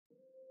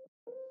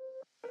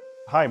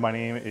Hi, my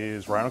name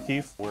is Ryan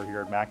O'Keefe. We're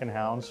here at Mack and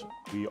Hound.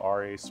 We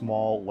are a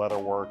small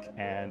leatherwork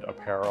and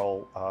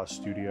apparel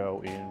studio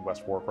in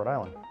West Warwick, Rhode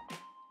Island.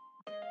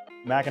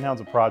 Mack and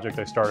Hound's a project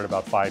I started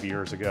about 5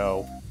 years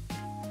ago.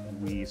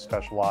 We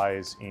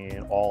specialize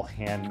in all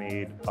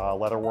handmade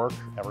leatherwork,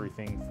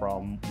 everything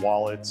from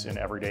wallets and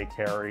everyday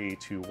carry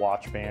to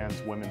watch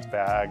bands, women's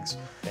bags,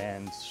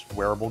 and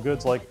wearable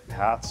goods like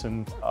hats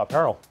and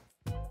apparel.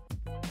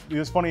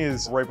 What's funny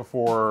is right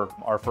before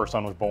our first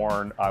son was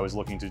born, I was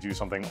looking to do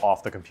something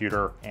off the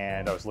computer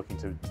and I was looking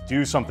to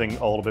do something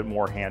a little bit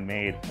more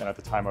handmade. And at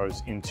the time I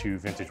was into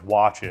vintage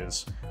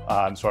watches.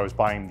 So I was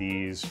buying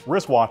these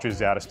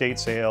wristwatches at estate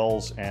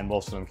sales and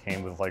most of them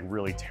came with like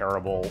really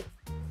terrible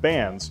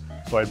bands.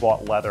 So I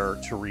bought leather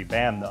to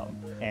reband them.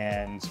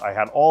 And I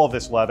had all of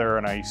this leather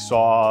and I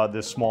saw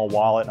this small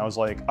wallet and I was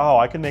like, oh,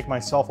 I can make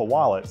myself a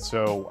wallet.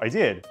 So I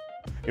did.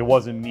 It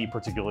wasn't me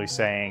particularly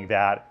saying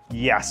that,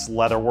 yes,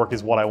 leather work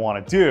is what I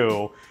want to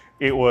do.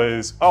 It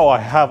was, oh, I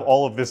have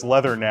all of this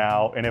leather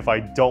now, and if I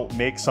don't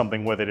make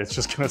something with it, it's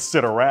just going to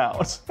sit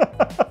around.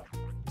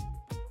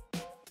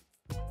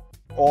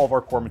 All of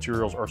our core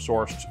materials are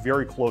sourced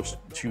very close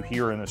to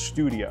here in the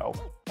studio.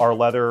 Our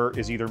leather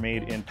is either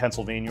made in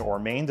Pennsylvania or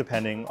Maine,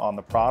 depending on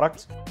the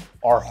product.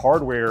 Our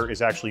hardware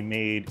is actually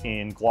made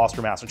in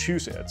Gloucester,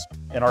 Massachusetts,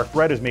 and our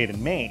thread is made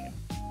in Maine.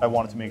 I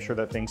wanted to make sure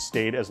that things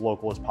stayed as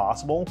local as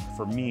possible.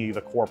 For me,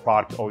 the core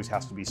product always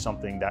has to be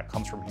something that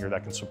comes from here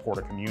that can support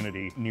a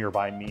community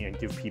nearby me and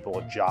give people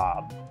a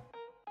job.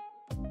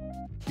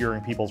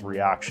 Hearing people's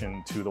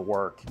reaction to the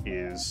work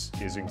is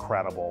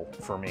incredible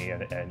for me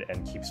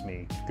and keeps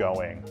me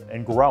going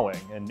and growing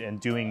and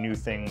doing new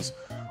things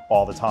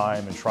all the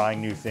time and trying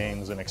new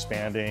things and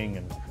expanding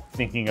and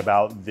thinking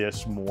about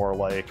this more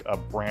like a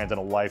brand and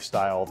a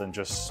lifestyle than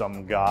just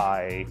some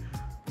guy,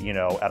 you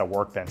know, at a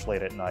workbench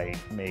late at night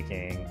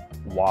making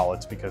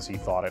wallets because he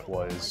thought it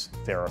was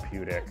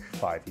therapeutic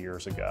 5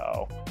 years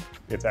ago.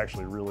 It's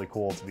actually really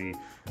cool to be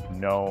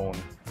known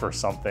for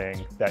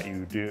something that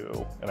you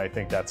do. And I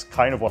think that's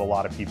kind of what a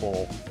lot of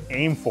people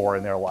aim for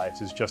in their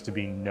lives, is just to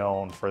be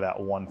known for that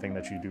one thing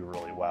that you do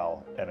really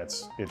well. And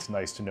it's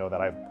nice to know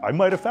that I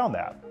might have found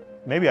that.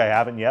 Maybe I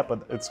haven't yet,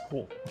 but it's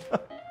cool.